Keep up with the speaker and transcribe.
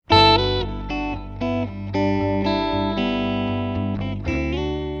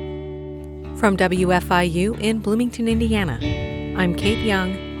From WFIU in Bloomington, Indiana, I'm Kate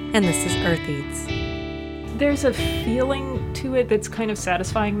Young, and this is Earth Eats. There's a feeling to it that's kind of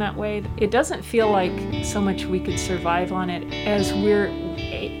satisfying that way. It doesn't feel like so much we could survive on it as we're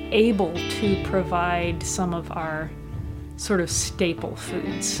able to provide some of our sort of staple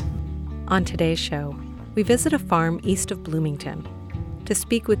foods. On today's show, we visit a farm east of Bloomington to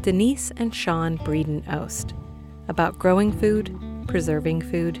speak with Denise and Sean Breeden-Ost about growing food, preserving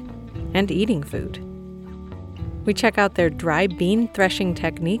food, and eating food. We check out their dry bean threshing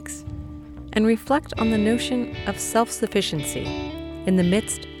techniques and reflect on the notion of self-sufficiency in the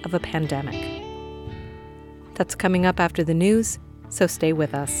midst of a pandemic. That's coming up after the news, so stay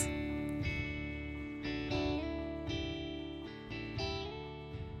with us.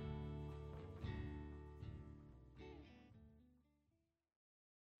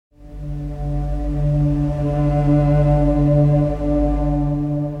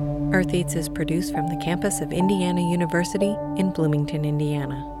 Earth Eats is produced from the campus of Indiana University in Bloomington,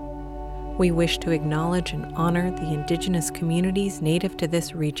 Indiana. We wish to acknowledge and honor the indigenous communities native to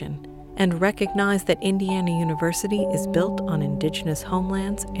this region and recognize that Indiana University is built on indigenous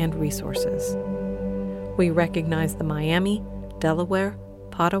homelands and resources. We recognize the Miami, Delaware,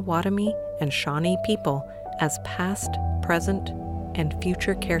 Potawatomi, and Shawnee people as past, present, and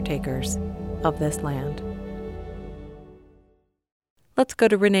future caretakers of this land. Let's go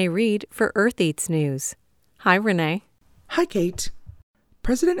to Renee Reed for Earth Eats News. Hi, Renee. Hi, Kate.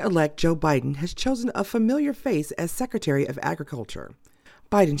 President-elect Joe Biden has chosen a familiar face as Secretary of Agriculture.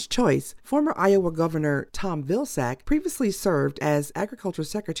 Biden's choice, former Iowa Governor Tom Vilsack, previously served as Agriculture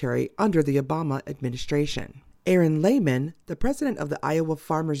Secretary under the Obama administration. Aaron Lehman, the president of the Iowa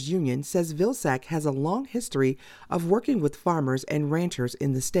Farmers Union, says Vilsack has a long history of working with farmers and ranchers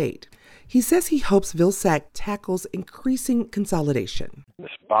in the state. He says he hopes Vilsack tackles increasing consolidation.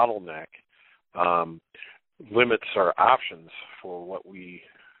 This bottleneck limits our options for what we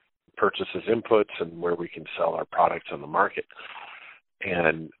purchase as inputs and where we can sell our products on the market.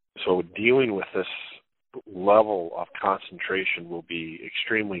 And so dealing with this level of concentration will be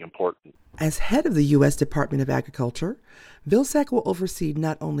extremely important. As head of the U.S. Department of Agriculture, Vilsack will oversee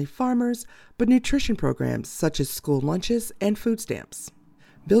not only farmers, but nutrition programs such as school lunches and food stamps.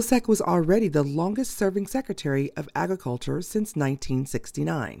 Vilsack was already the longest-serving Secretary of Agriculture since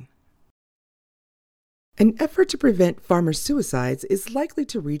 1969. An effort to prevent farmer suicides is likely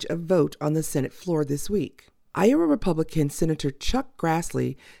to reach a vote on the Senate floor this week. Iowa Republican Senator Chuck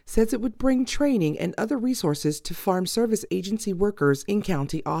Grassley says it would bring training and other resources to Farm Service Agency workers in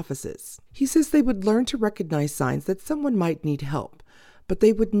county offices. He says they would learn to recognize signs that someone might need help, but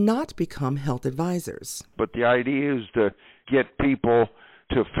they would not become health advisors. But the idea is to get people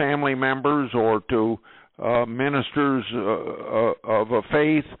to family members or to ministers of a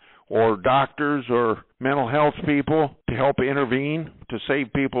faith or doctors or mental health people to help intervene to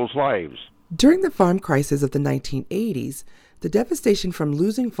save people's lives. During the farm crisis of the 1980s, the devastation from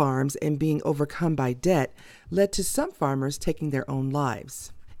losing farms and being overcome by debt led to some farmers taking their own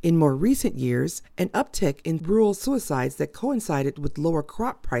lives. In more recent years, an uptick in rural suicides that coincided with lower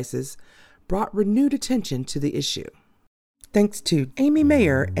crop prices brought renewed attention to the issue. Thanks to Amy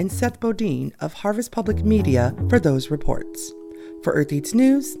Mayer and Seth Bodine of Harvest Public Media for those reports. For Earth Eats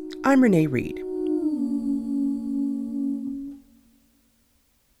News, I'm Renee Reed.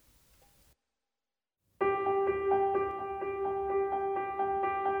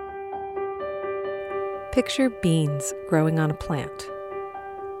 Picture beans growing on a plant.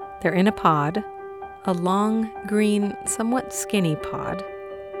 They're in a pod, a long, green, somewhat skinny pod.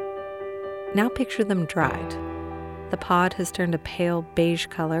 Now picture them dried. The pod has turned a pale beige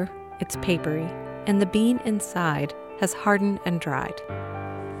color, it's papery, and the bean inside has hardened and dried.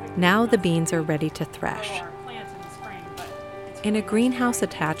 Now the beans are ready to thresh. In a greenhouse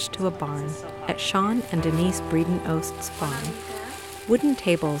attached to a barn at Sean and Denise Breeden-Ost's farm, wooden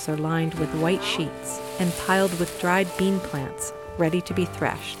tables are lined with white sheets and piled with dried bean plants ready to be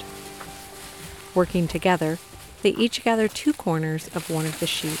threshed. Working together, they each gather 2 corners of one of the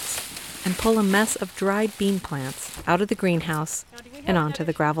sheets and pull a mess of dried bean plants out of the greenhouse and onto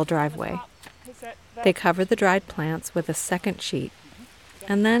the gravel driveway. They cover the dried plants with a second sheet,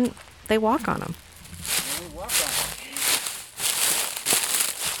 and then they walk on them.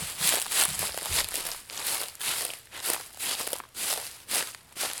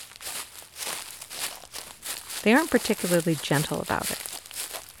 They aren't particularly gentle about it.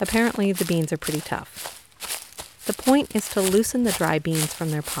 Apparently, the beans are pretty tough. The point is to loosen the dry beans from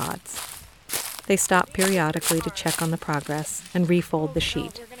their pods. They stop periodically to check on the progress and refold the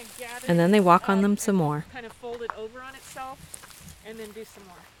sheet. And then they walk on them some more. Kind of fold it over on itself and then do some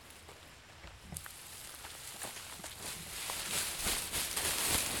more.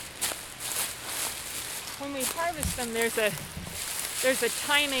 when we harvest them, there's a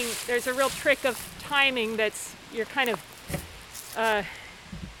timing, there's a real trick of timing that's, you're kind of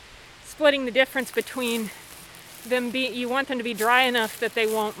splitting the difference between them you want them to be dry enough that they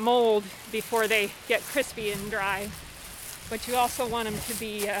won't mold before they get crispy and dry, but you also want them to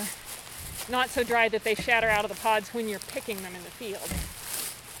be not so dry that they shatter out of the pods when you're picking them in the field.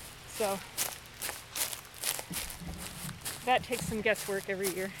 So that takes some guesswork every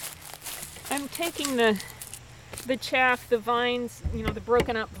year. I'm taking the chaff, the vines, the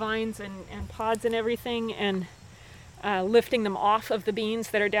broken up vines and pods and everything, and lifting them off of the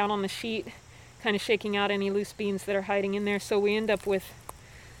beans that are down on the sheet, kind of shaking out any loose beans that are hiding in there. So we end up with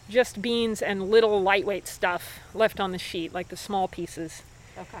just beans and little lightweight stuff left on the sheet, like the small pieces.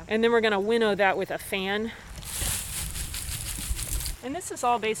 Okay. And then we're going to winnow that with a fan. And this is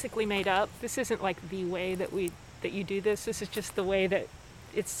all basically made up. This isn't like the way that you do this. This is just the way that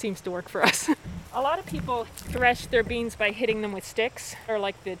it seems to work for us. A lot of people thresh their beans by hitting them with sticks, or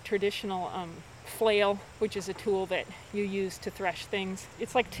like the traditional flail, which is a tool that you use to thresh things.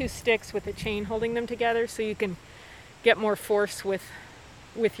 It's like two sticks with a chain holding them together, so you can get more force with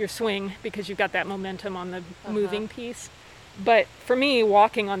your swing because you've got that momentum on the moving piece. But for me,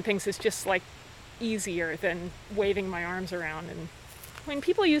 walking on things is just like easier than waving my arms around. And when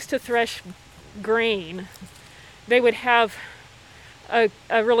people used to thresh grain, they would have a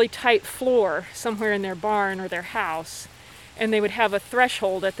really tight floor somewhere in their barn or their house, and they would have a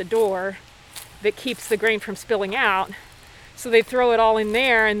threshold at the door that keeps the grain from spilling out. So they'd throw it all in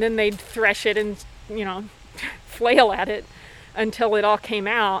there, and then they'd thresh it and flail at it until it all came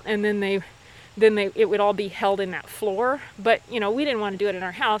out, and then it would all be held in that floor. But we didn't want to do it in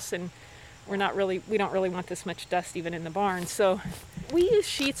our house, and we don't really want this much dust even in the barn. So we use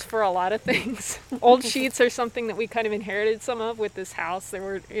sheets for a lot of things. Old sheets are something that we kind of inherited some of with this house. There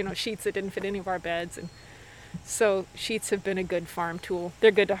were sheets that didn't fit any of our beds, and so sheets have been a good farm tool.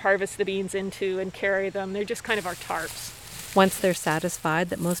 They're good to harvest the beans into and carry them. They're just kind of our tarps. Once they're satisfied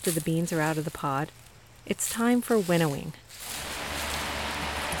that most of the beans are out of the pod, it's time for winnowing.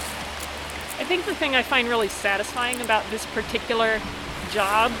 I think the thing I find really satisfying about this particular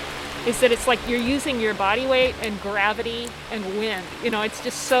job is that it's like you're using your body weight and gravity and wind. It's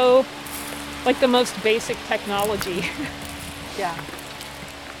just so like the most basic technology. Yeah.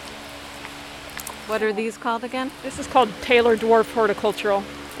 What are these called again? This is called Taylor Dwarf Horticultural.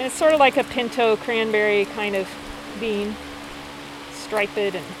 And it's sort of like a pinto cranberry kind of bean, striped.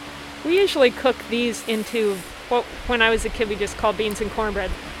 And we usually cook these into what, when I was a kid, we just called beans and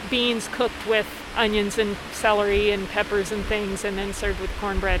cornbread. Beans cooked with onions and celery and peppers and things, and then served with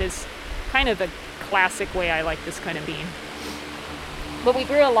cornbread is kind of the classic way I like this kind of bean. But we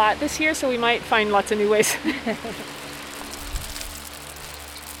grew a lot this year, so we might find lots of new ways.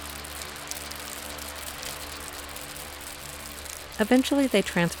 Eventually, they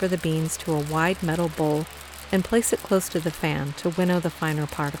transfer the beans to a wide metal bowl and place it close to the fan to winnow the finer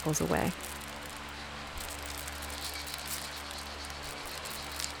particles away.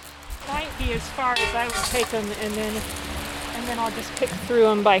 Might be as far as I would take them, and then I'll just pick through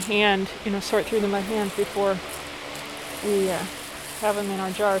them by hand, sort through them by hand before we have them in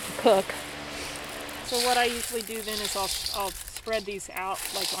our jar to cook. So what I usually do then is I'll spread these out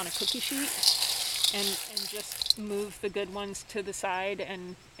like on a cookie sheet, and just move the good ones to the side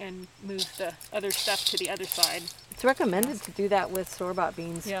and move the other stuff to the other side. It's recommended to do that with store-bought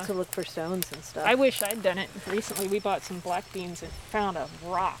beans, to look for stones and stuff. I wish I'd done it recently. We bought some black beans and found a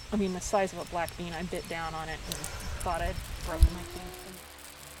rock. I mean, the size of a black bean. I bit down on it and thought I'd broken my thing.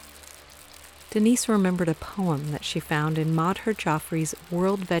 Denise remembered a poem that she found in Maud Joffrey's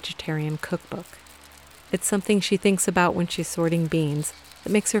World Vegetarian Cookbook. It's something she thinks about when she's sorting beans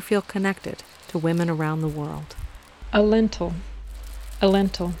that makes her feel connected to women around the world. A lentil, a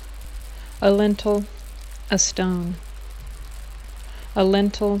lentil, a lentil, a stone. A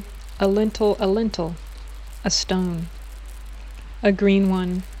lentil, a lentil, a lentil, a stone. A green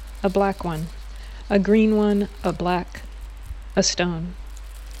one, a black one, a green one, a black, a stone.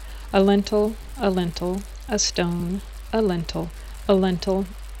 A lentil, a lentil, a stone, a lentil, a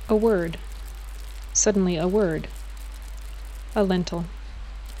word. Suddenly a word. A lentil,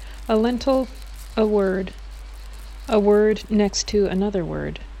 a word next to another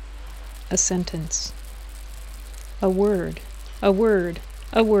word, a sentence. A word, a word,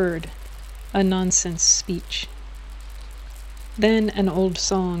 a word, a nonsense speech. Then an old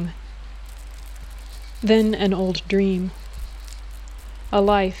song. Then an old dream. A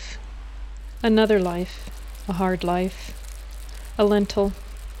life, another life, a hard life. A lentil,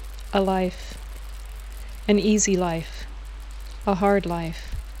 a life. An easy life, a hard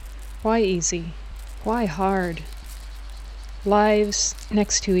life. Why easy? Why hard? Lives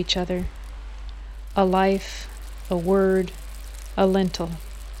next to each other. A life, a word, a lentil.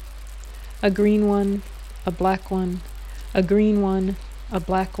 A green one, a black one, a green one, a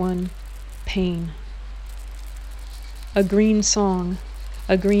black one, pain. A green song,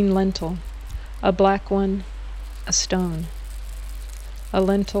 a green lentil, a black one, a stone. A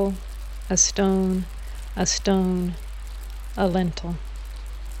lentil, a stone, a stone, a lentil.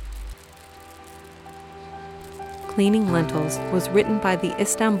 Cleaning Lentils was written by the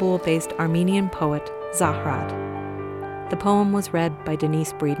Istanbul-based Armenian poet Zahrad. The poem was read by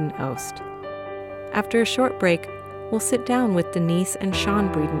Denise Breeden-Oost. After a short break, we'll sit down with Denise and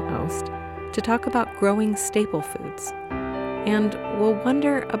Sean Breeden-Oost to talk about growing staple foods. And we'll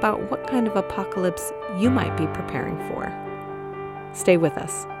wonder about what kind of apocalypse you might be preparing for. Stay with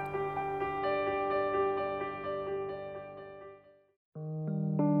us.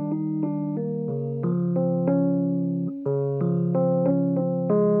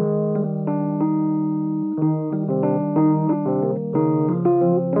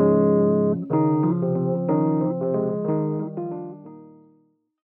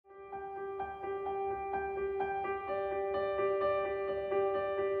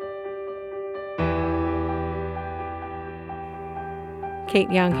 Kate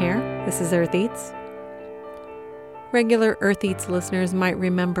Young here. This is Earth Eats. Regular Earth Eats listeners might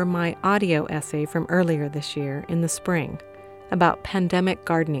remember my audio essay from earlier this year in the spring about pandemic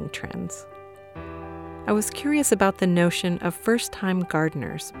gardening trends. I was curious about the notion of first-time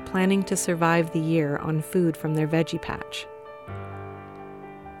gardeners planning to survive the year on food from their veggie patch.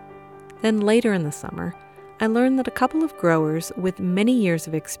 Then later in the summer, I learned that a couple of growers with many years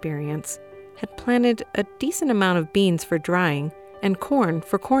of experience had planted a decent amount of beans for drying and corn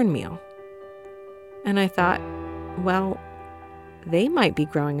for cornmeal. And I thought, well, they might be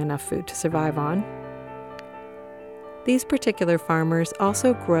growing enough food to survive on. These particular farmers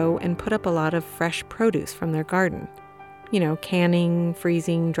also grow and put up a lot of fresh produce from their garden. Canning,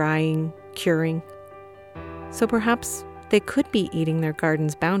 freezing, drying, curing. So perhaps they could be eating their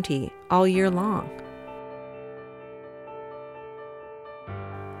garden's bounty all year long.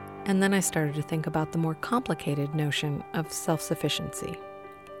 And then I started to think about the more complicated notion of self-sufficiency.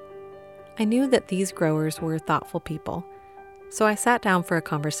 I knew that these growers were thoughtful people, so I sat down for a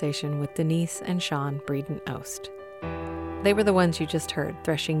conversation with Denise and Sean Breeden-Oost. They were the ones you just heard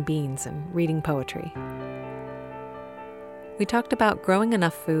threshing beans and reading poetry. We talked about growing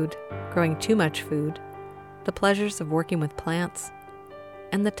enough food, growing too much food, the pleasures of working with plants,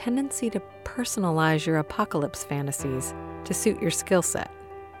 and the tendency to personalize your apocalypse fantasies to suit your skill set.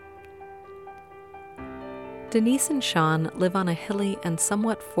 Denise and Sean live on a hilly and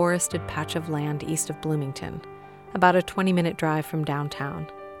somewhat forested patch of land east of Bloomington, about a 20-minute drive from downtown.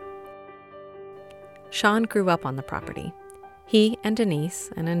 Sean grew up on the property. He and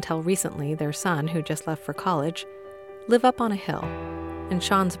Denise, and until recently their son, who just left for college, live up on a hill, and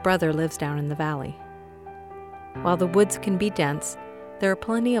Sean's brother lives down in the valley. While the woods can be dense, there are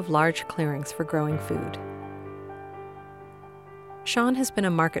plenty of large clearings for growing food. Sean has been a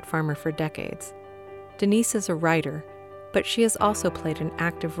market farmer for decades. Denise is a writer, but she has also played an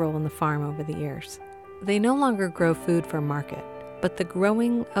active role in the farm over the years. They no longer grow food for market, but the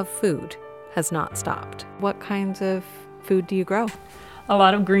growing of food has not stopped. What kinds of food do you grow? A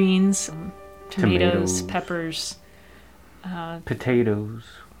lot of greens, tomatoes, peppers, potatoes,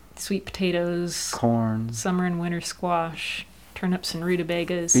 sweet potatoes, corn, summer and winter squash, turnips and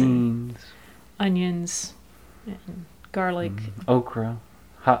rutabagas, beans, and onions, and garlic, okra,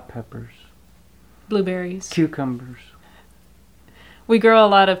 hot peppers, blueberries, cucumbers. We grow a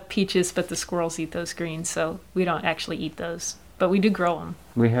lot of peaches, but the squirrels eat those greens, so we don't actually eat those. But we do grow them.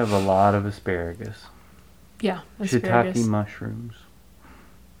 We have a lot of asparagus. Yeah, asparagus. Shiitake mushrooms.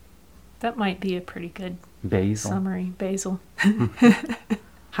 That might be a pretty good basil. Summary. Basil.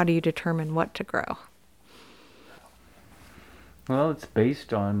 How do you determine what to grow? Well, it's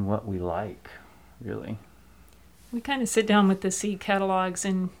based on what we like, really. We kind of sit down with the seed catalogs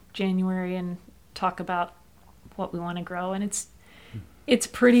in January and talk about what we want to grow, and it's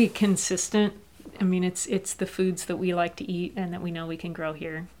pretty consistent. I mean, it's the foods that we like to eat and that we know we can grow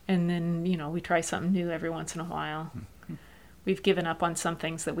here. And then, we try something new every once in a while. We've given up on some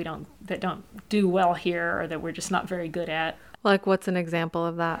things that don't do well here, or that we're just not very good at. Like, what's an example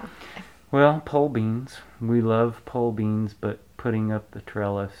of that? Well, pole beans. We love pole beans, but putting up the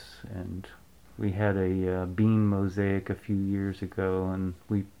trellis, and we had a bean mosaic a few years ago, and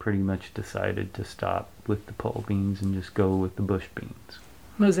we pretty much decided to stop with the pole beans and just go with the bush beans.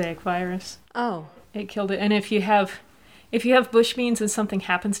 Mosaic virus. Oh. It killed it. And if you have if you have bush beans and something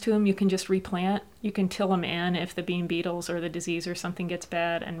happens to them, you can just replant. You can till them in if the bean beetles or the disease or something gets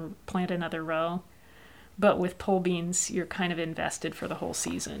bad and plant another row. But with pole beans, you're kind of invested for the whole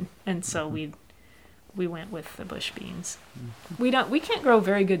season. And so we went with the bush beans. We can't grow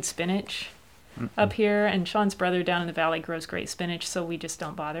very good spinach up here, and Sean's brother down in the valley grows great spinach, so we just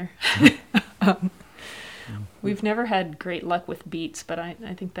don't bother. We've never had great luck with beets, but I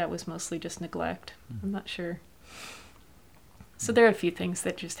think that was mostly just neglect. I'm not sure. So there are a few things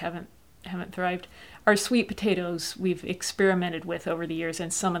that just haven't thrived. Our sweet potatoes we've experimented with over the years,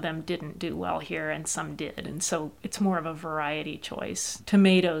 and some of them didn't do well here and some did, and so it's more of a variety choice.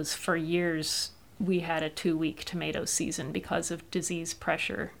 Tomatoes, for years we had a 2-week tomato season because of disease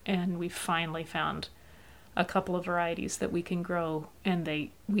pressure, and we finally found a couple of varieties that we can grow, and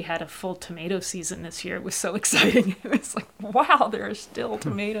we had a full tomato season this year. It was so exciting. It was like, wow, there are still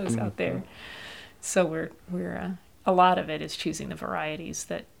tomatoes out there. So we're a lot of it is choosing the varieties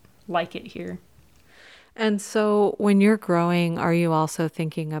that like it here. And so when you're growing, are you also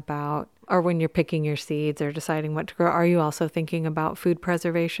thinking about, or when you're picking your seeds or deciding what to grow, are you also thinking about food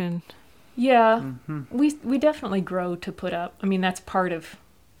preservation? Yeah, we definitely grow to put up. I mean, that's part of,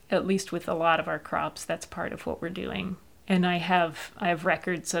 at least with a lot of our crops, that's part of what we're doing. And I have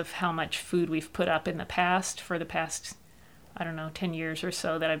records of how much food we've put up in the past, for the past, 10 years or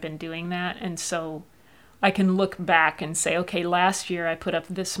so that I've been doing that. And so I can look back and say, okay, last year I put up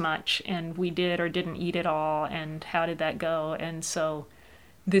this much and we did or didn't eat it all, and how did that go? And so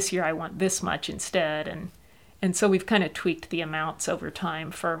this year I want this much instead. And so we've kind of tweaked the amounts over time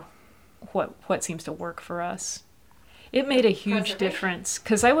for what seems to work for us. It made a huge difference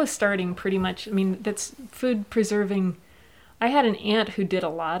because I was starting pretty much, that's food preserving. I had an aunt who did a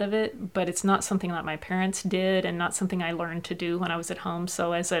lot of it, but it's not something that my parents did and not something I learned to do when I was at home.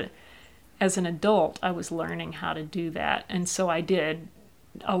 So as an adult, I was learning how to do that. And so I did.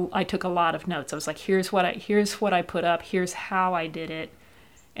 I took a lot of notes. I was like, here's what I put up, here's how I did it,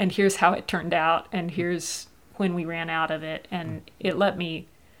 and here's how it turned out, and here's when we ran out of it. And it let me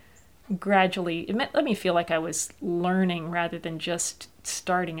let me feel like I was learning rather than just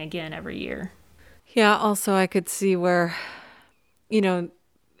starting again every year. Yeah, also I could see where,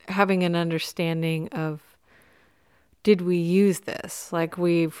 having an understanding of, did we use this? Like,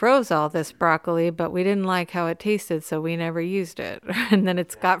 we froze all this broccoli, but we didn't like how it tasted, so we never used it. And then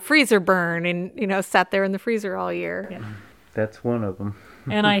it's got freezer burn and, sat there in the freezer all year. Yeah. That's one of them.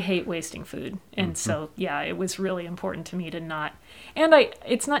 And I hate wasting food. And so, yeah, it was really important to me to not. And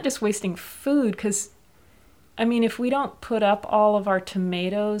it's not just wasting food, because, if we don't put up all of our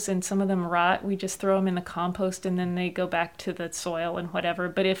tomatoes and some of them rot, we just throw them in the compost and then they go back to the soil and whatever.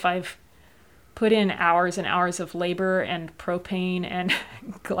 But if I've put in hours and hours of labor and propane and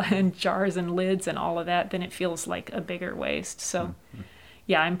jars and lids and all of that, then it feels like a bigger waste. So,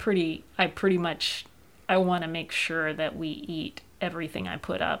 yeah, I want to make sure that we eat everything I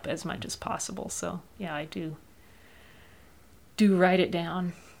put up as much as possible. So, yeah, I do write it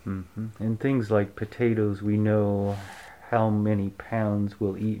down. And things like potatoes, we know how many pounds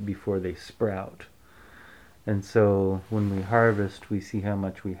we'll eat before they sprout. And so when we harvest, we see how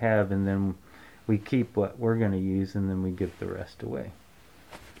much we have, and then we keep what we're going to use, and then we give the rest away.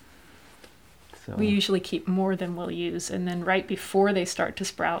 So we usually keep more than we'll use, and then right before they start to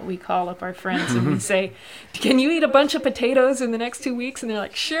sprout, we call up our friends and we say, can you eat a bunch of potatoes in the next 2 weeks? And they're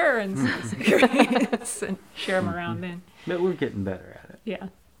like, sure, and share them around then. But we're getting better at it. Yeah.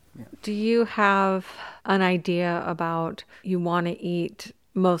 Do you have an idea about, you want to eat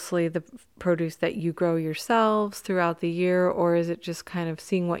mostly the produce that you grow yourselves throughout the year, or is it just kind of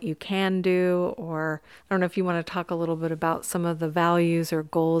seeing what you can do? Or I don't know if you want to talk a little bit about some of the values or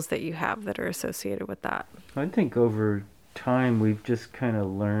goals that you have that are associated with that. I think over time we've just kind of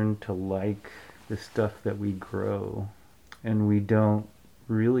learned to like the stuff that we grow, and we don't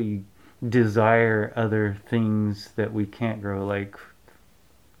really desire other things that we can't grow, like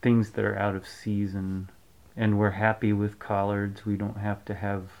things that are out of season. And we're happy with collards. We don't have to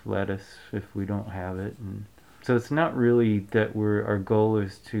have lettuce if we don't have it. And so it's not really that our goal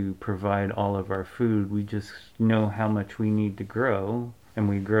is to provide all of our food. We just know how much we need to grow, and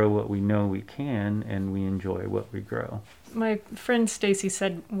we grow what we know we can, and we enjoy what we grow. My friend Stacy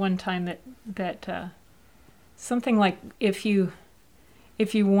said one time that something like, if you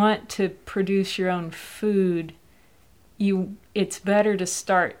want to produce your own food, it's better to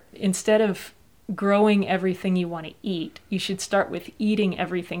start, instead of growing everything you want to eat, you should start with eating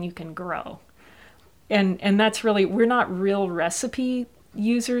everything you can grow. And that's really, we're not real recipe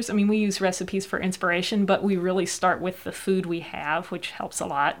users. We use recipes for inspiration, but we really start with the food we have, which helps a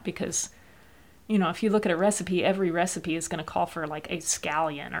lot because, if you look at a recipe, every recipe is going to call for like a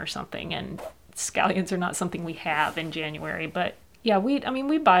scallion or something, and scallions are not something we have in January. But yeah, we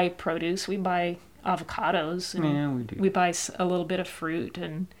buy produce, we buy avocados, and we do. We buy a little bit of fruit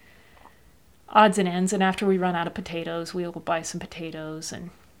and odds and ends. And after we run out of potatoes, we'll buy some potatoes. And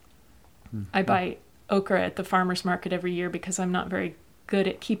I buy okra at the farmer's market every year because I'm not very good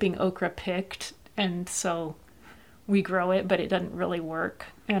at keeping okra picked, and so we grow it, but it doesn't really work,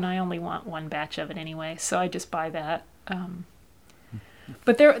 and I only want one batch of it anyway, so I just buy that.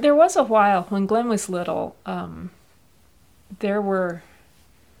 But there was a while when Glenn was little, there were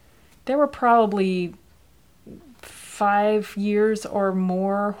probably 5 years or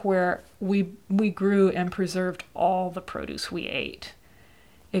more where we grew and preserved all the produce we ate,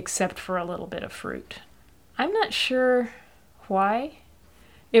 except for a little bit of fruit. I'm not sure why.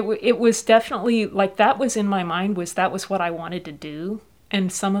 It was definitely, like, that was in my mind, that was what I wanted to do.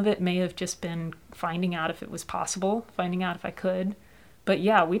 And some of it may have just been finding out if it was possible, finding out if I could. But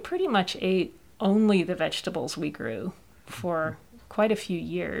yeah, we pretty much ate only the vegetables we grew for quite a few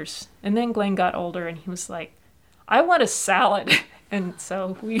years. And then Glenn got older and he was like, I want a salad. And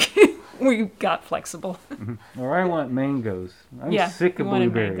so we got flexible. Or I want mangoes. I'm sick of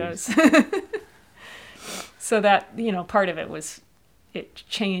blueberries. Mangoes. So that, part of it was, it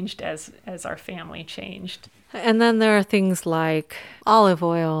changed as our family changed. And then there are things like olive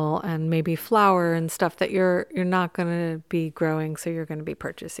oil and maybe flour and stuff that you're not going to be growing, so you're going to be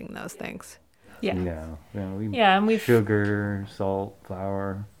purchasing those things. Yeah. And we've sugar, salt,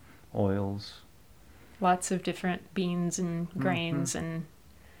 flour, oils. Lots of different beans and grains and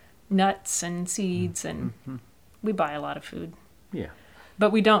nuts and seeds, and we buy a lot of food. Yeah.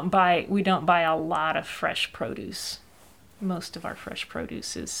 But we don't buy a lot of fresh produce. Most of our fresh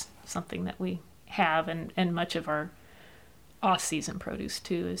produce is something that we have, and much of our off-season produce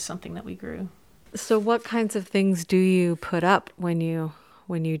too is something that we grew. So what kinds of things do you put up when you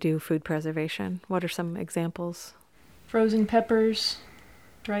do food preservation? What are some examples? Frozen peppers,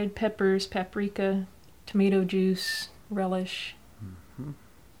 dried peppers, paprika, tomato juice, relish,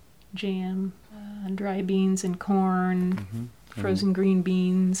 jam, dry beans and corn, frozen green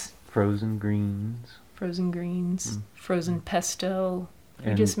beans. Frozen greens. Frozen pesto.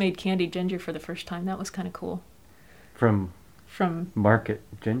 We just made candied ginger for the first time. That was kind of cool. From market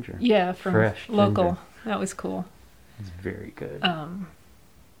ginger. Yeah, from fresh local. Ginger. That was cool. It's very good.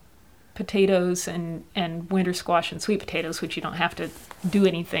 Potatoes and winter squash and sweet potatoes, which you don't have to do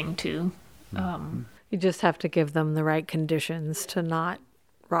anything to. You just have to give them the right conditions to not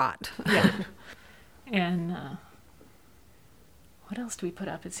rot. Yeah. And what else do we put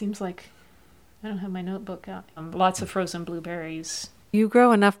up? It seems like I don't have my notebook out. Lots of frozen blueberries. You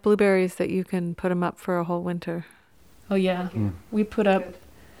grow enough blueberries that you can put them up for a whole winter. Oh, yeah. We put up,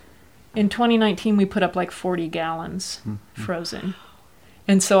 in 2019, we put up like 40 gallons frozen.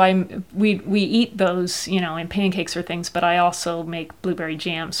 And so we eat those, in pancakes or things, but I also make blueberry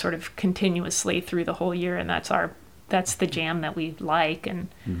jam sort of continuously through the whole year, and that's the jam that we like, and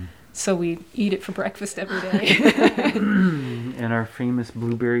so we eat it for breakfast every day. And our famous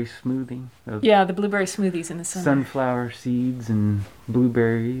blueberry smoothie. Yeah, the blueberry smoothies in the summer. Sunflower seeds and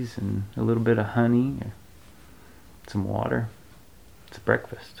blueberries and a little bit of honey, some water. It's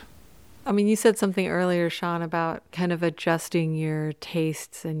breakfast. I mean, you said something earlier, Sean, about kind of adjusting your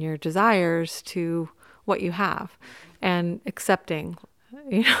tastes and your desires to what you have and accepting.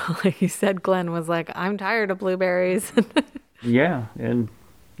 Like you said, Glenn was like, I'm tired of blueberries. Yeah, and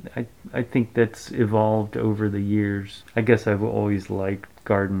I think that's evolved over the years. I guess I've always liked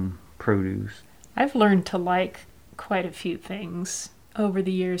garden produce. I've learned to like quite a few things over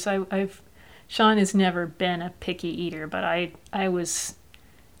the years. Sean has never been a picky eater, but I was,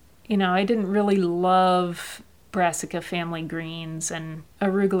 I didn't really love brassica family greens, and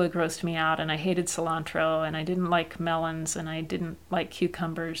arugula grossed me out, and I hated cilantro, and I didn't like melons, and I didn't like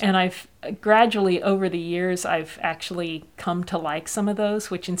cucumbers. And I've gradually over the years, I've actually come to like some of those,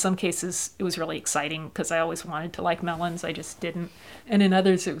 which in some cases it was really exciting because I always wanted to like melons, I just didn't. And in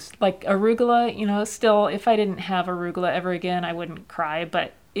others it was like arugula, still, if I didn't have arugula ever again, I wouldn't cry,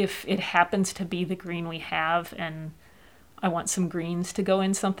 but if it happens to be the green we have and I want some greens to go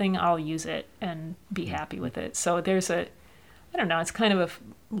in something, I'll use it and be happy with it. So there's I don't know, it's kind of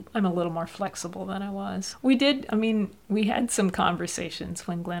I'm a little more flexible than I was. We had some conversations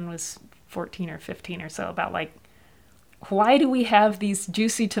when Glenn was 14 or 15 or so about like, why do we have these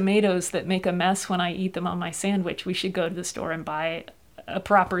juicy tomatoes that make a mess when I eat them on my sandwich? We should go to the store and buy a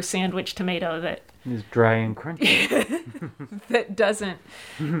proper sandwich tomato that is dry and crunchy. that doesn't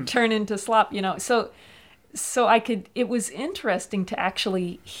turn into slop, So So it was interesting to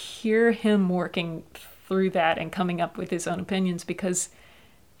actually hear him working through that and coming up with his own opinions, because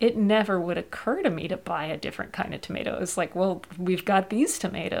it never would occur to me to buy a different kind of tomato. It's like, well, we've got these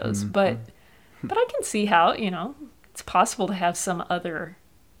tomatoes, but I can see how, it's possible to have some other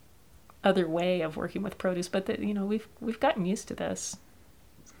way of working with produce, but we've gotten used to this.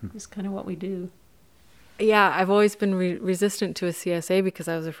 It's kind of what we do. Yeah, I've always been resistant to a CSA because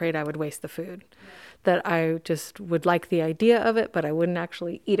I was afraid I would waste the food. That I just would like the idea of it, but I wouldn't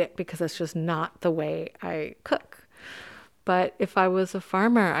actually eat it because that's just not the way I cook. But if I was a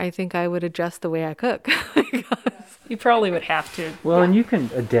farmer, I think I would adjust the way I cook. You probably would have to. Well, and you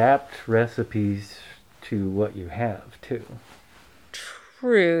can adapt recipes to what you have, too.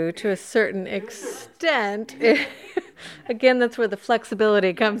 True, to a certain extent. Again, that's where the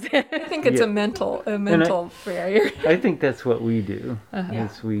flexibility comes in. I think it's a mental barrier. I think that's what we do,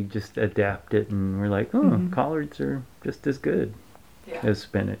 is we just adapt it, and we're like, collards are just as good as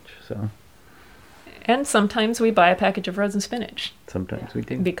spinach, so... And sometimes we buy a package of frozen spinach. Sometimes we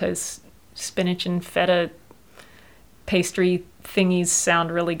do. Because spinach and feta pastry thingies sound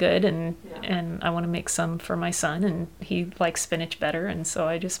really good, and I want to make some for my son, and he likes spinach better, and so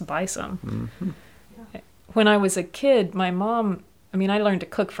I just buy some. Mm-hmm. When I was a kid, my mom, I learned to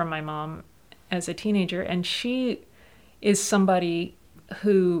cook from my mom as a teenager, and she is somebody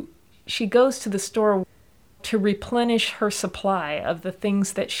who, she goes to the store to replenish her supply of the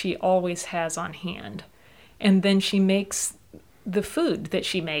things that she always has on hand. And then she makes the food that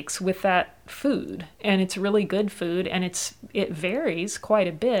she makes with that food. And it's really good food, and it varies quite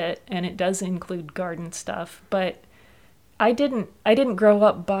a bit, and it does include garden stuff. But I didn't grow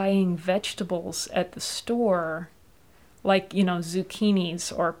up buying vegetables at the store like,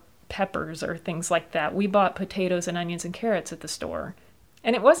 zucchinis or peppers or things like that. We bought potatoes and onions and carrots at the store.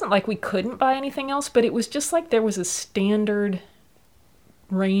 And it wasn't like we couldn't buy anything else, but it was just like there was a standard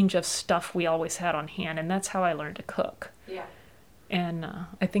range of stuff we always had on hand, and that's how I learned to cook. Yeah. And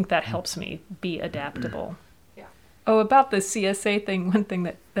I think that helps me be adaptable. Yeah. Oh, about the CSA thing, one thing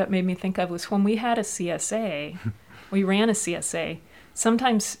that made me think of was when we had a CSA, we ran a CSA,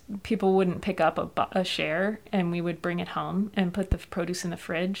 sometimes people wouldn't pick up a share, and we would bring it home and put the produce in the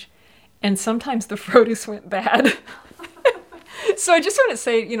fridge, and sometimes the produce went bad. So I just want to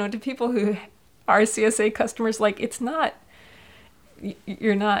say, to people who are CSA customers,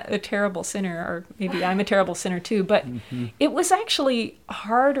 you're not a terrible sinner, or maybe I'm a terrible sinner too, but it was actually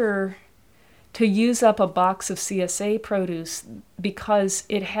harder to use up a box of CSA produce because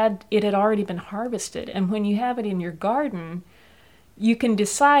it had already been harvested. And when you have it in your garden, you can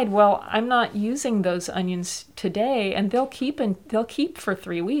decide, well, I'm not using those onions today, and they'll keep for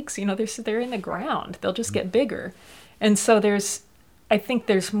 3 weeks. They're in the ground. They'll just get bigger. And so I think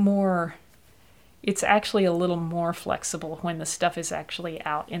there's more, it's actually a little more flexible when the stuff is actually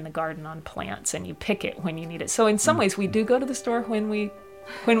out in the garden on plants, and you pick it when you need it. So in some ways we do go to the store when we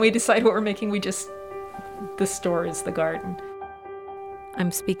decide what we're making. The store is the garden.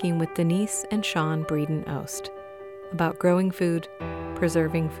 I'm speaking with Denise and Sean Breeden-Ost about growing food,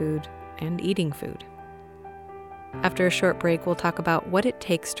 preserving food, and eating food. After a short break, we'll talk about what it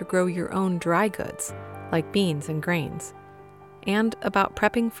takes to grow your own dry goods, like beans and grains, and about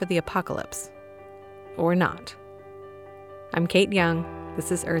prepping for the apocalypse. Or not. I'm Kate Young.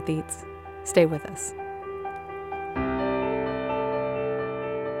 This is Earth Eats. Stay with us.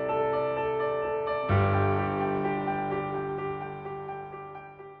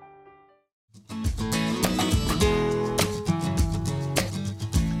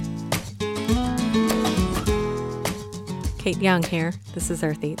 Kate Young here. This is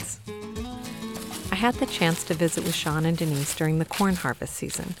Earth Eats. I had the chance to visit with Sean and Denise during the corn harvest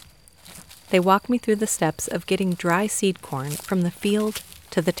season. They walked me through the steps of getting dry seed corn from the field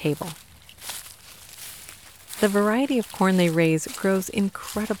to the table. The variety of corn they raise grows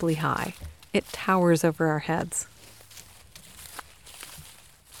incredibly high. It towers over our heads.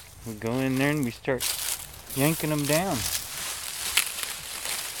 We go in there and we start yanking them down.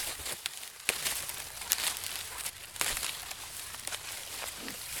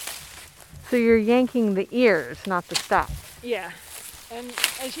 So you're yanking the ears, not the stalk. Yeah, and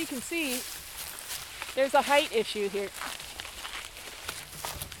as you can see, there's a height issue here.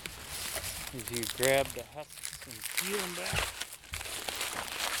 As you grab the husks and peel them back.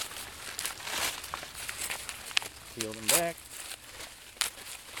 Peel them back.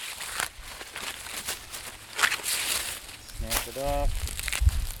 Snap it off.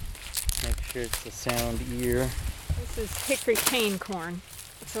 Make sure it's a sound ear. This is hickory cane corn.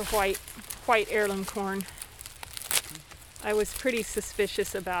 It's a white heirloom corn. I was pretty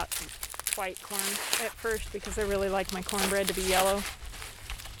suspicious about white corn at first because I really like my cornbread to be yellow.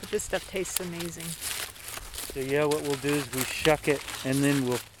 But this stuff tastes amazing. So yeah, what we'll do is we shuck it and then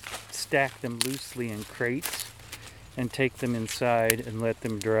we'll stack them loosely in crates and take them inside and let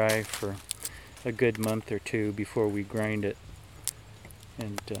them dry for a good month or two before we grind it.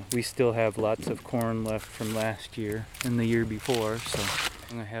 And we still have lots of corn left from last year and the year before, so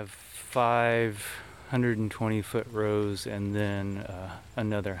I'm going to have 5 120-foot rows and then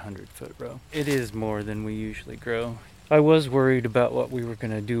another 100-foot row. It is more than we usually grow. I was worried about what we were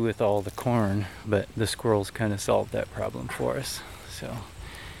going to do with all the corn, but the squirrels kind of solved that problem for us. So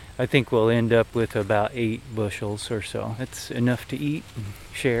I think we'll end up with about 8 bushels or so. It's enough to eat and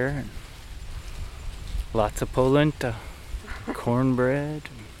share. And lots of polenta, cornbread.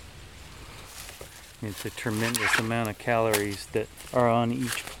 It's a tremendous amount of calories that are on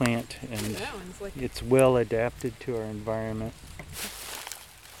each plant, and it's well adapted to our environment.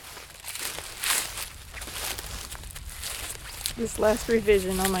 This last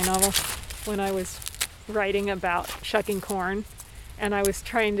revision on my novel, when I was writing about shucking corn, and I was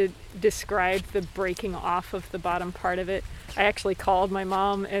trying to describe the breaking off of the bottom part of it, I actually called my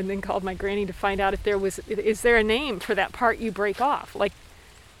mom and then called my granny to find out if is there a name for that part you break off? Like,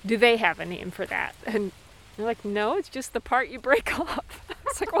 do they have a name for that? And they're like, no, it's just the part you break off.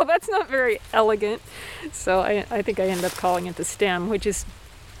 It's like, well, that's not very elegant. So I think I ended up calling it the stem, which is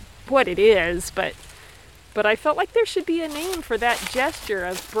what it is, but I felt like there should be a name for that gesture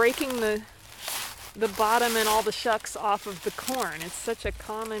of breaking the bottom and all the shucks off of the corn. It's such a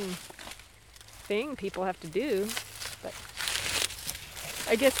common thing people have to do, but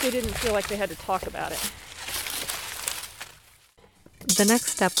I guess they didn't feel like they had to talk about it. The next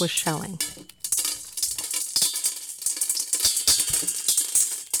step was shelling.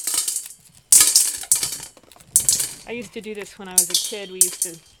 I used to do this when I was a kid. We used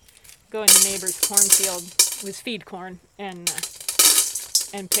to go in the neighbor's cornfield with feed corn and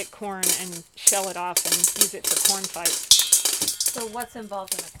pick corn and shell it off and use it for corn fights. So what's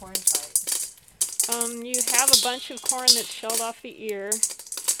involved in a corn fight? You have a bunch of corn that's shelled off the ear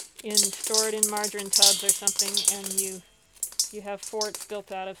and stored in margarine tubs or something, and you have forts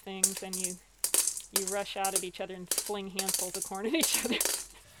built out of things, and you rush out at each other and fling handfuls of corn at each other.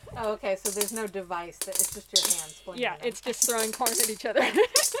 Oh, okay, so there's no device. It's just your hands flinging Yeah, them. it's just throwing corn at each other.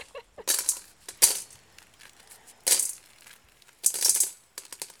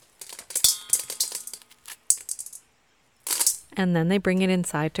 And then they bring it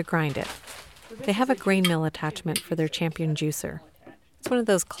inside to grind it. They have a grain mill attachment for their Champion juicer. It's one of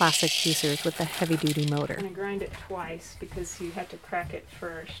those classic juicers with the heavy-duty motor. I'm going to grind it twice because you have to crack it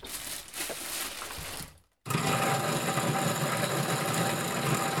first.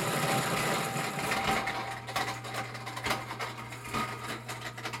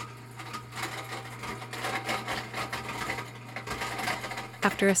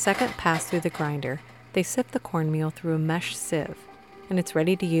 After a second pass through the grinder, they sift the cornmeal through a mesh sieve, and it's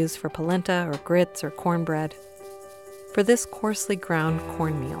ready to use for polenta or grits or cornbread. For this coarsely ground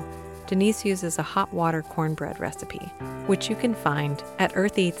cornmeal, Denise uses a hot water cornbread recipe, which you can find at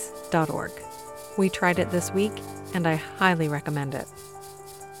eartheats.org. We tried it this week, and I highly recommend it.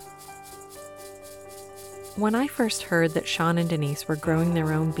 When I first heard that Sean and Denise were growing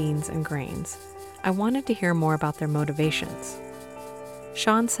their own beans and grains, I wanted to hear more about their motivations.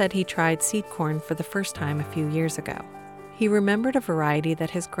 Sean said he tried seed corn for the first time a few years ago. He remembered a variety that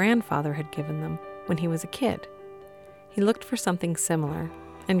his grandfather had given them when he was a kid. He looked for something similar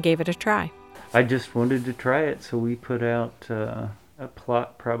and gave it a try. I just wanted to try it, so we put out a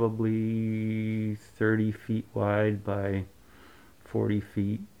plot probably 30 feet wide by 40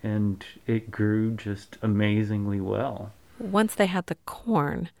 feet, and it grew just amazingly well. Once they had the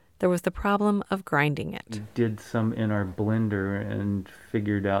corn, there was the problem of grinding it. We did some in our blender and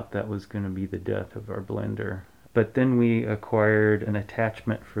figured out that was going to be the death of our blender. But then we acquired an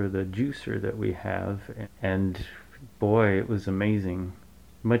attachment for the juicer that we have, and boy, it was amazing.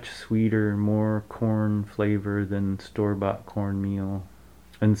 Much sweeter, more corn flavor than store-bought cornmeal.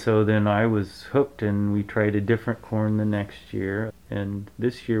 And so then I was hooked, and we tried a different corn the next year. And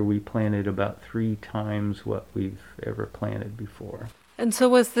this year we planted about 3 times what we've ever planted before. And so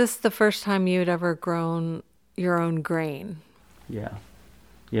was this the first time you'd ever grown your own grain? Yeah.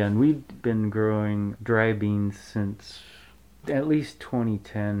 Yeah, and we'd been growing dry beans since at least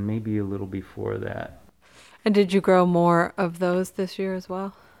 2010, maybe a little before that. And did you grow more of those this year as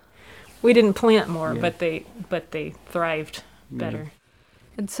well? We didn't plant more, Yeah. but they thrived better. Yeah.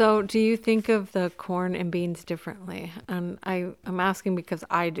 And so do you think of the corn and beans differently? And I'm asking because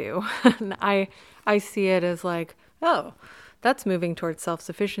I do. And I see it as like, oh, That's moving towards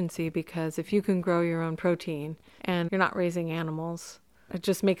self-sufficiency, because if you can grow your own protein and you're not raising animals, it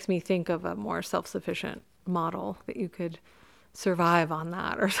just makes me think of a more self-sufficient model that you could survive on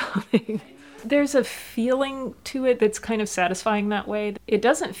that or something. There's a feeling to it that's kind of satisfying that way. It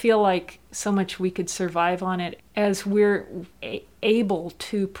doesn't feel like so much we could survive on it as we're able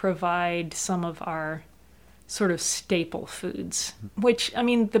to provide some of our sort of staple foods, which, I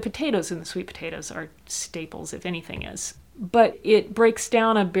mean, the potatoes and the sweet potatoes are staples, if anything is. But it breaks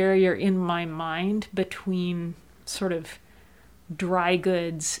down a barrier in my mind between sort of dry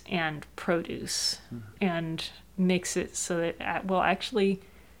goods and produce, and makes it so that, well, actually,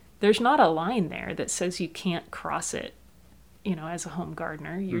 there's not a line there that says you can't cross it, as a home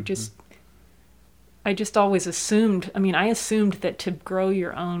gardener. You're I just always assumed, I assumed that to grow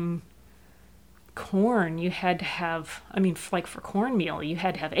your own corn, you had to have, like for cornmeal, you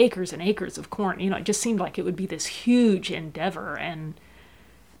had to have acres and acres of corn. It just seemed like it would be this huge endeavor, and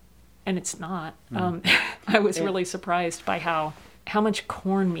it's not. I was really surprised by how much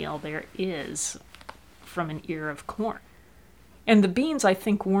cornmeal there is from an ear of corn. And the beans, I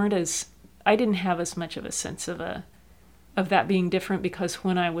think, I didn't have as much of a sense of that being different, because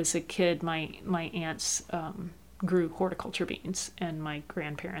when I was a kid, my aunts grew horticulture beans, and my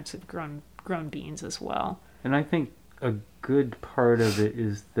grandparents had grown beans as well. And I think a good part of it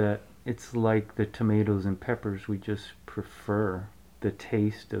is that it's like the tomatoes and peppers. We just prefer the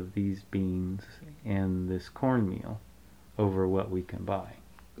taste of these beans and this cornmeal over what we can buy.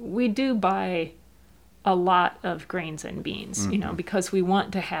 We do buy a lot of grains and beans, because we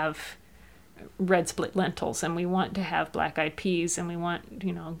want to have red split lentils, and we want to have black-eyed peas, and we want,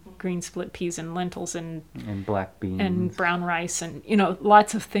 green split peas and lentils and black beans and brown rice, and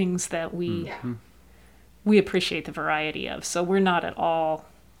lots of things that we appreciate the variety of. So we're not at all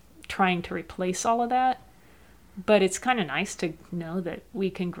trying to replace all of that, but it's kind of nice to know that we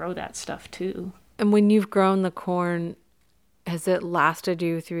can grow that stuff too. And when you've grown the corn, has it lasted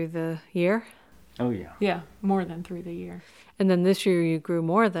you through the year? Oh, yeah. Yeah, more than through the year. And then this year you grew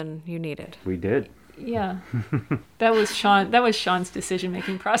more than you needed. We did. Yeah. That was Sean's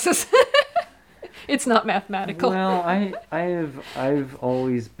decision-making process. It's not mathematical. Well, I've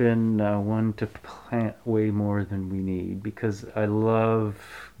always been one to plant way more than we need, because I love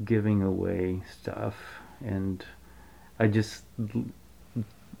giving away stuff, and I just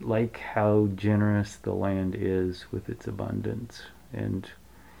like how generous the land is with its abundance.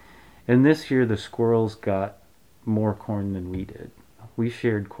 And this year the squirrels got more corn than we did. We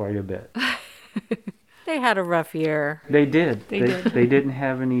shared quite a bit. They had a rough year. They did. They didn't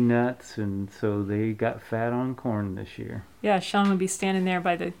have any nuts, and so they got fat on corn this year. Yeah, Sean would be standing there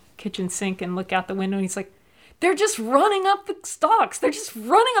by the kitchen sink and look out the window, and he's like, they're just running up the stalks. They're just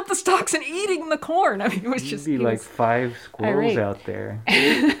running up the stalks and eating the corn. It was just... There'd be like 5 squirrels out there.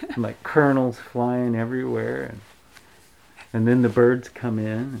 Like kernels flying everywhere. And then the birds come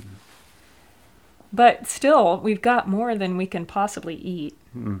in. But still, we've got more than we can possibly eat.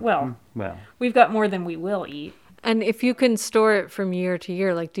 Well, we've got more than we will eat. And if you can store it from year to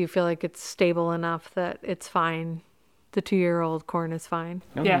year, do you feel like it's stable enough that it's fine? The 2-year-old corn is fine?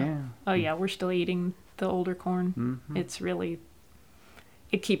 Oh, yeah. Oh, yeah. We're still eating the older corn. Mm-hmm.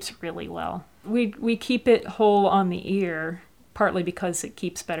 It keeps really well. We keep it whole on the ear, partly because it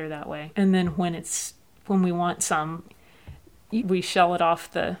keeps better that way. And then when we want some, we shell it off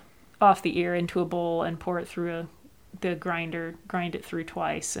the ear into a bowl and pour it through the grinder, grind it through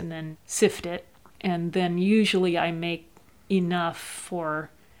twice, and then sift it. And then usually I make enough for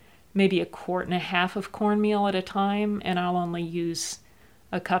maybe 1.5 quarts of cornmeal at a time, and I'll only use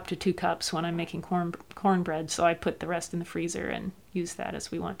 1 cup to 2 cups when I'm making cornbread. So I put the rest in the freezer and use that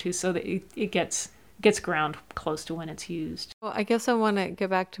as we want to, so that it gets ground close to when it's used. Well, I guess I want to get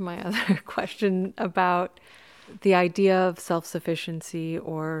back to my other question about the idea of self-sufficiency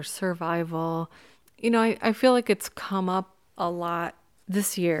or survival. I feel like it's come up a lot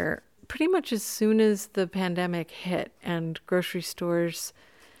this year, pretty much as soon as the pandemic hit and grocery stores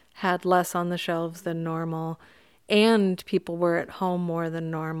had less on the shelves than normal, and people were at home more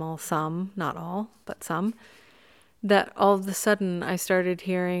than normal, some, not all, but some, that all of a sudden I started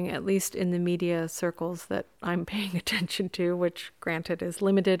hearing, at least in the media circles that I'm paying attention to, which granted is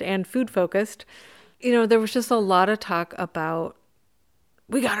limited and food-focused, there was just a lot of talk about,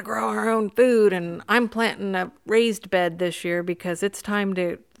 we got to grow our own food, and I'm planting a raised bed this year because it's time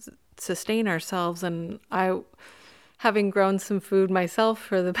to sustain ourselves. And I, having grown some food myself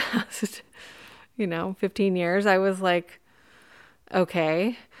for the past, 15 years, I was like,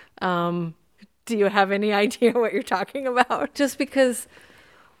 okay, do you have any idea what you're talking about? Just because,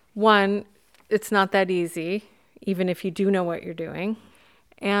 one, it's not that easy. even if you do know what you're doing.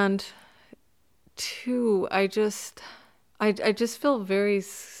 And two, I just feel very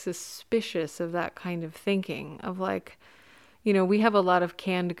suspicious of that kind of thinking of like, you know, we have a lot of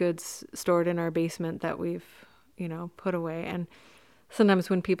canned goods stored in our basement that we've, you know, put away. And sometimes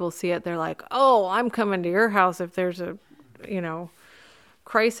when people see it, they're like, oh, I'm coming to your house if there's a, you know,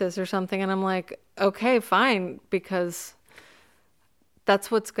 crisis or something. And I'm like, okay, fine, because that's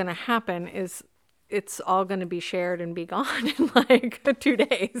what's going to happen is it's all going to be shared and be gone in like 2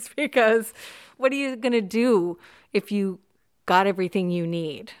 days, because what are you going to do if you got everything you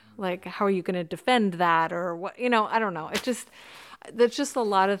need? Like, how are you going to defend that? Or what, you know, I don't know. There's just a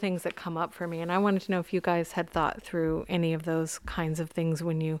lot of things that come up for me. And I wanted to know if you guys had thought through any of those kinds of things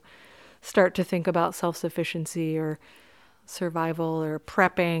when you start to think about self-sufficiency or survival or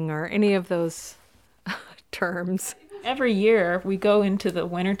prepping or any of those terms. Every year we go into the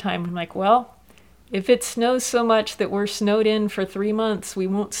wintertime and I'm like, well, if it snows so much that we're snowed in for 3 months, we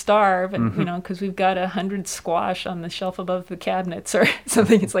won't starve, and you know, because we've got 100 squash on the shelf above the cabinets or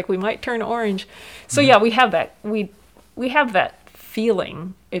something. It's like we might turn orange. So yeah, we have that. We have that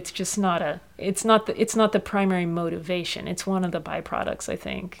feeling. It's just not it's not the primary motivation. It's one of the byproducts, I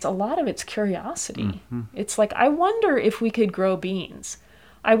think. A lot of it's curiosity. It's like, I wonder if we could grow beans.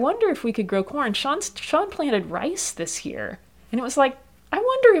 I wonder if we could grow corn. Sean planted rice this year, and it was like, I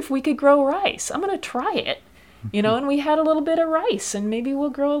wonder if we could grow rice. I'm going to try it, you know, and we had a little bit of rice, and maybe we'll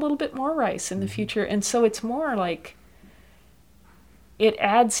grow a little bit more rice in the future. And so it's more like it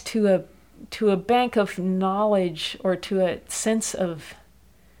adds to a bank of knowledge, or to a sense of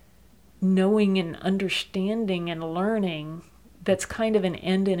knowing and understanding and learning that's kind of an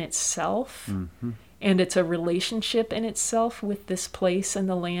end in itself. And it's a relationship in itself with this place and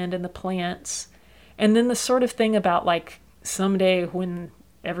the land and the plants. And then the sort of thing about like, someday when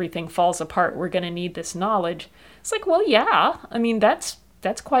everything falls apart, we're going to need this knowledge. It's like, well, yeah, I mean, that's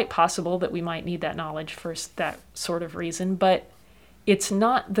quite possible that we might need that knowledge for that sort of reason, but it's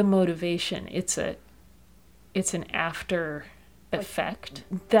not the motivation. It's an after effect.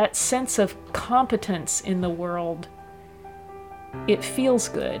 That sense of competence in the world, it feels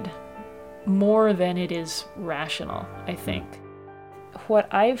good more than it is rational, I think. What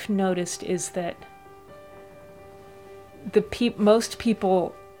I've noticed is that most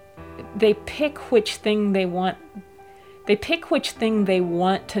people, they pick which thing they want. They pick which thing they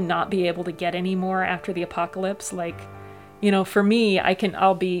want to not be able to get anymore after the apocalypse. Like, you know, for me,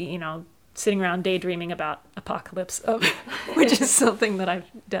 I'll be, you know, sitting around daydreaming about apocalypse, which is something that I've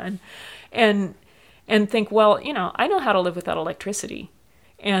done, and think, well, you know, I know how to live without electricity,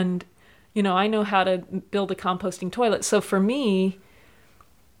 and, you know, I know how to build a composting toilet. So for me,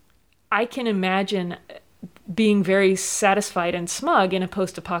 I can imagine being very satisfied and smug in a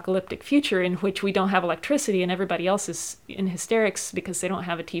post-apocalyptic future in which we don't have electricity and everybody else is in hysterics because they don't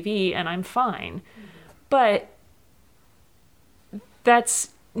have a TV, and I'm fine. But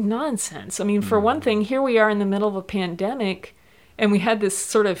that's nonsense. I mean, for one thing, here we are in the middle of a pandemic, and we had this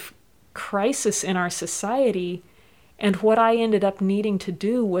sort of crisis in our society, and what I ended up needing to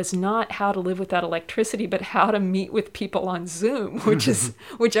do was not how to live without electricity, but how to meet with people on Zoom,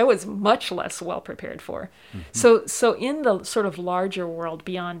 which I was much less well prepared for. So in the sort of larger world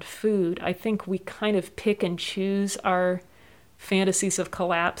beyond food, I think we kind of pick and choose our fantasies of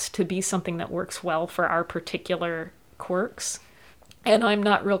collapse to be something that works well for our particular quirks. And I'm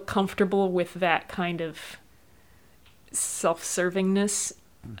not real comfortable with that kind of self-servingness.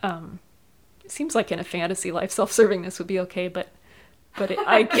 Seems like in a fantasy life, self-servingness would be okay, but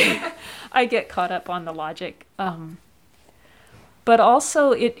I get caught up on the logic. But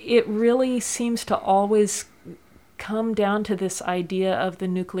also, it really seems to always come down to this idea of the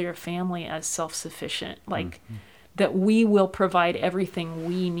nuclear family as self-sufficient, like that we will provide everything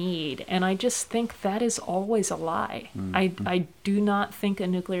we need. And I just think that is always a lie. I do not think a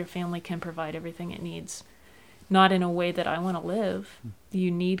nuclear family can provide everything it needs. Not in a way that I want to live.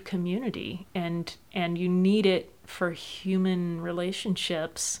 You need community, and you need it for human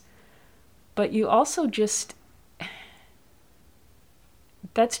relationships, but you also just,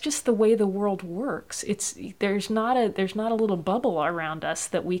 that's just the way the world works. There's not a little bubble around us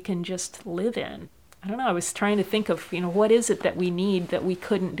that we can just live in. I don't know, I was trying to think of, you know, what is it that we need that we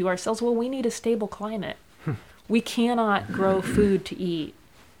couldn't do ourselves? Well, we need a stable climate. We cannot grow food to eat,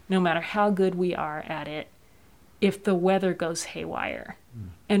 no matter how good we are at it, if the weather goes haywire.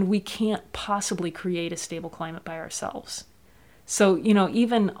 And we can't possibly create a stable climate by ourselves. So, you know,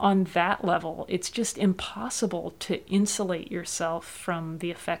 even on that level, it's just impossible to insulate yourself from the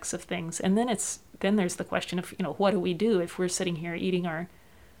effects of things. And then there's the question of, you know, what do we do if we're sitting here eating our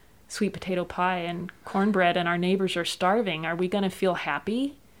sweet potato pie and cornbread and our neighbors are starving, are we going to feel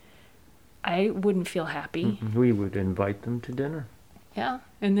happy? I wouldn't feel happy. We would invite them to dinner. Yeah,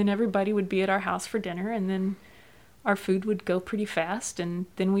 and then everybody would be at our house for dinner, and then our food would go pretty fast, and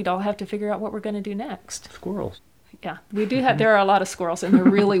then we'd all have to figure out what we're going to do next. Squirrels. Yeah, we do have, there are a lot of squirrels, and they're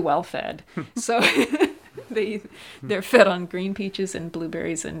really well fed. So they're fed on green peaches and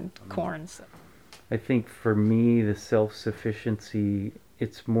blueberries and corn. So. I think for me, the self-sufficiency,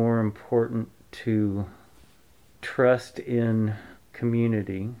 it's more important to trust in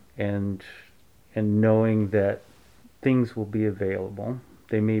community and knowing that things will be available.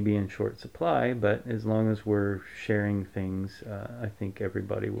 They may be in short supply, but as long as we're sharing things, I think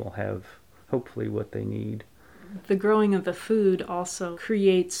everybody will have hopefully what they need. The growing of the food also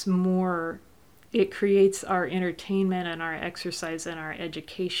creates more, it creates our entertainment and our exercise and our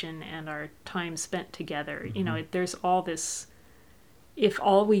education and our time spent together. You know, there's all this, if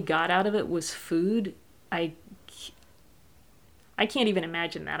all we got out of it was food, I can't even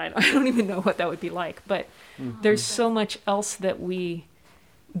imagine that. I don't even know what that would be like. But there's so much else that we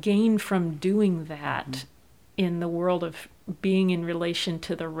gain from doing that in the world of being in relation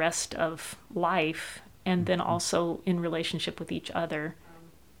to the rest of life, and then also in relationship with each other.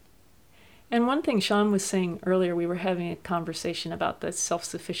 And one thing Sean was saying earlier, we were having a conversation about the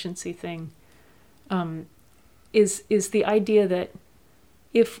self-sufficiency thing, is the idea that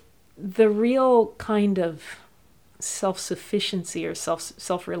if the real kind of self-sufficiency or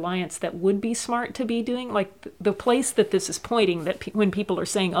self-reliance that would be smart to be doing, like the place that this is pointing, that when people are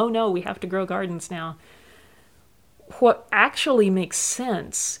saying, oh no, we have to grow gardens now, what actually makes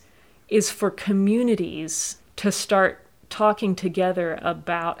sense is for communities to start talking together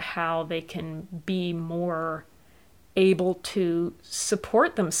about how they can be more able to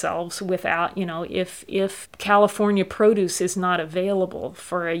support themselves without, you know, if California produce is not available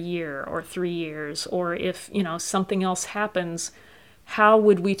for a year or 3 years, or if, you know, something else happens, how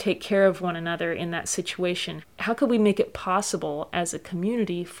would we take care of one another in that situation? How could we make it possible as a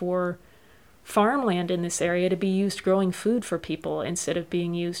community for farmland in this area to be used growing food for people instead of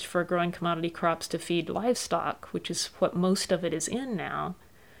being used for growing commodity crops to feed livestock, which is what most of it is in now?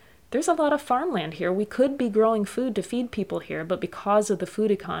 There's a lot of farmland here. We could be growing food to feed people here, but because of the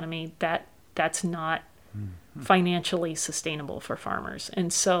food economy, that's not financially sustainable for farmers.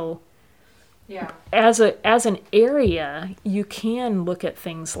 And so as an area, you can look at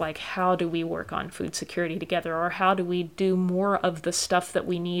things like, how do we work on food security together, or how do we do more of the stuff that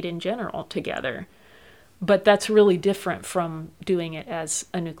we need in general together? But that's really different from doing it as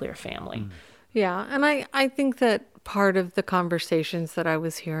a nuclear family. Yeah, and I think that part of the conversations that I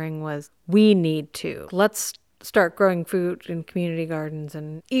was hearing was, we need to. Let's start growing food in community gardens.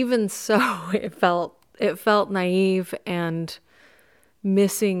 And even so, it felt naive and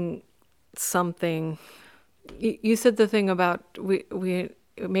missing something. You said the thing about it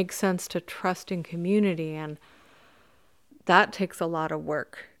makes sense to trust in community, and that takes a lot of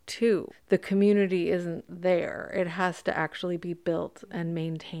work too. The community isn't there. It has to actually be built and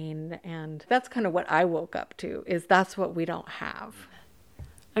maintained, and that's kind of what I woke up to, is that's what we don't have.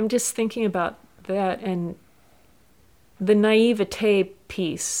 I'm just thinking about that and the naivete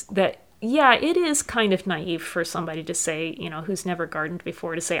piece, that yeah, it is kind of naive for somebody to say, you know, who's never gardened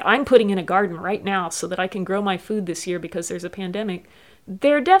before, to say, I'm putting in a garden right now so that I can grow my food this year because there's a pandemic.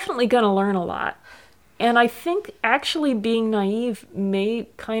 They're definitely going to learn a lot. And I think actually being naive may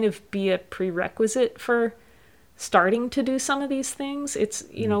kind of be a prerequisite for starting to do some of these things. It's,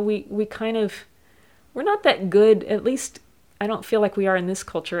 you know, we're not that good, at least I don't feel like we are in this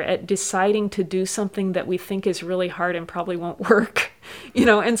culture, at deciding to do something that we think is really hard and probably won't work, you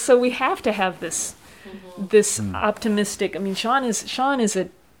know. And so we have to have this optimistic, I mean, Sean is a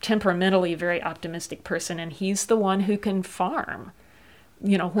temperamentally very optimistic person, and he's the one who can farm.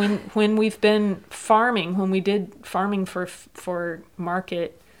 You know, when we've been farming, when we did farming for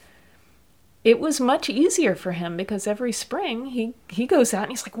market, it was much easier for him because every spring he goes out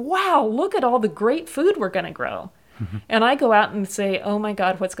and he's like, wow, look at all the great food we're going to grow. And I go out and say, oh my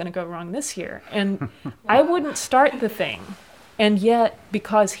God, what's going to go wrong this year? And I wouldn't start the thing. And yet,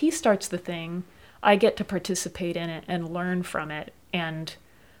 because he starts the thing, I get to participate in it and learn from it and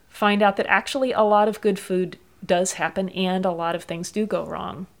find out that actually a lot of good food does happen and a lot of things do go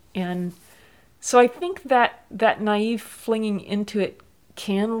wrong. And so I think that naive flinging into it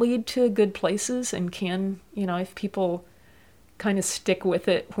can lead to good places, and can, you know, if people kind of stick with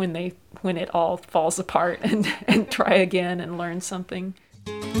it when it all falls apart and try again and learn something.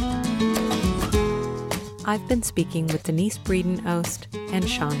 I've been speaking with Denise Breeden-Ost and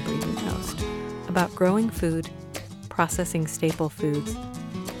Sean Breeden-Ost about growing food, processing staple foods,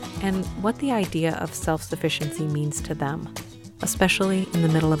 and what the idea of self-sufficiency means to them, especially in the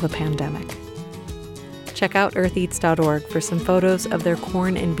middle of a pandemic. Check out eartheats.org for some photos of their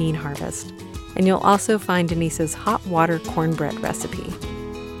corn and bean harvest, and you'll also find Denise's hot water cornbread recipe.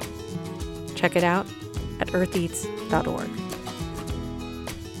 Check it out at eartheats.org.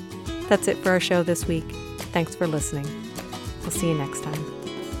 That's it for our show this week. Thanks for listening. We'll see you next time.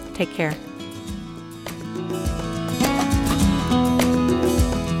 Take care.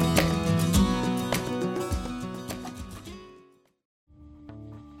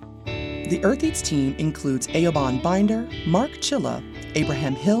 The Earth Eats team includes Aoban Binder, Mark Chilla,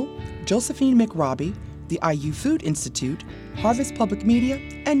 Abraham Hill, Josephine McRobbie, the IU Food Institute, Harvest Public Media,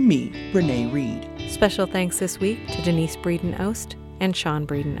 and me, Renee Reed. Special thanks this week to Denise Breeden-Ost and Sean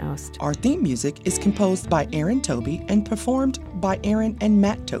Breeden-Ost. Our theme music is composed by Aaron Toby and performed by Aaron and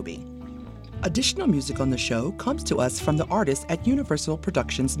Matt Toby. Additional music on the show comes to us from the artists at Universal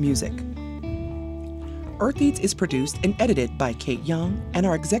Productions Music. Earth Eats is produced and edited by Kate Young, and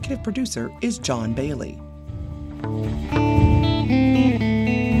our executive producer is John Bailey.